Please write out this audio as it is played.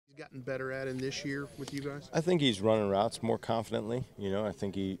gotten better at in this year with you guys? I think he's running routes more confidently. I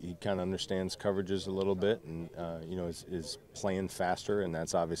think he kind of understands coverages a little bit, and is playing faster, and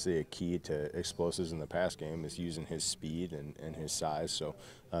that's obviously a key to explosives in the pass game, is using his speed and his size. So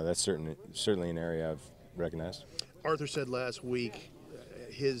that's certainly an area I've recognized. Arthur said last week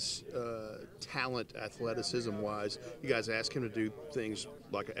his talent, athleticism-wise, you guys ask him to do things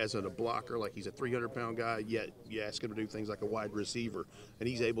like as a blocker, like he's a 300-pound guy, yet you ask him to do things like a wide receiver, and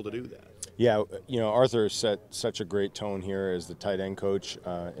he's able to do that. Yeah, Arthur set such a great tone here as the tight end coach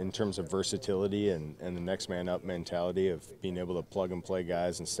in terms of versatility and the next man up mentality of being able to plug and play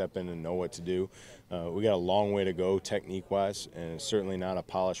guys and step in and know what to do. We got a long way to go technique-wise, and it's certainly not a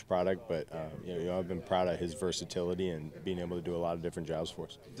polished product, but I've been proud of his versatility and being able to do a lot of different jobs for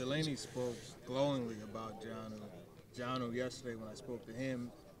us. Delaney spoke glowingly about Jonnu. Jonnu, yesterday when I spoke to him,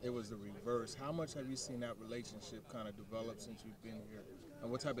 it was the reverse. How much have you seen that relationship kind of develop since you've been here?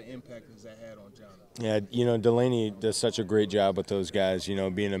 And what type of impact has that had on Jonnu? Yeah, Delaney does such a great job with those guys,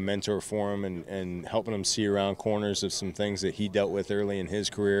 being a mentor for them and helping them see around corners of some things that he dealt with early in his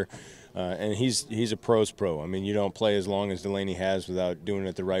career. And he's a pro's pro. I mean, you don't play as long as Delaney has without doing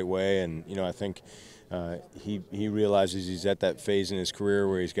it the right way. And, I think he realizes he's at that phase in his career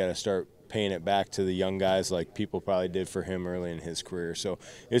where he's got to start paying it back to the young guys like people probably did for him early in his career. So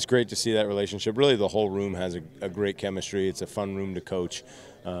it's great to see that relationship. Really, the whole room has a great chemistry. It's a fun room to coach.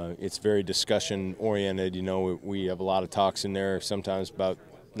 It's very discussion-oriented. We have a lot of talks in there sometimes about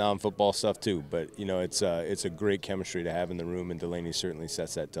non-football stuff too, but it's a great chemistry to have in the room, and Delaney certainly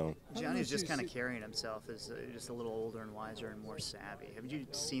sets that tone. Johnny's just kind of carrying himself as just a little older and wiser and more savvy. Have you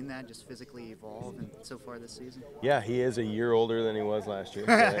seen that just physically evolve so far this season? Yeah, he is a year older than he was last year.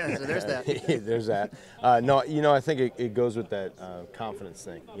 So there's that. There's that. No, I think it goes with that confidence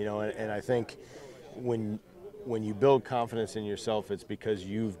thing. And I think when you build confidence in yourself, it's because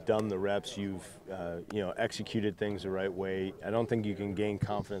you've done the reps, you've executed things the right way. I don't think you can gain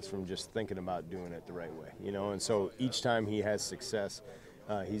confidence from just thinking about doing it the right way. And so each time he has success,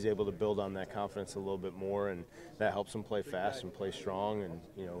 he's able to build on that confidence a little bit more, and that helps him play fast and play strong and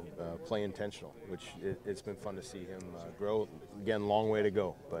play intentional, which it's been fun to see him grow. Again, long way to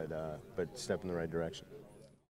go, but step in the right direction.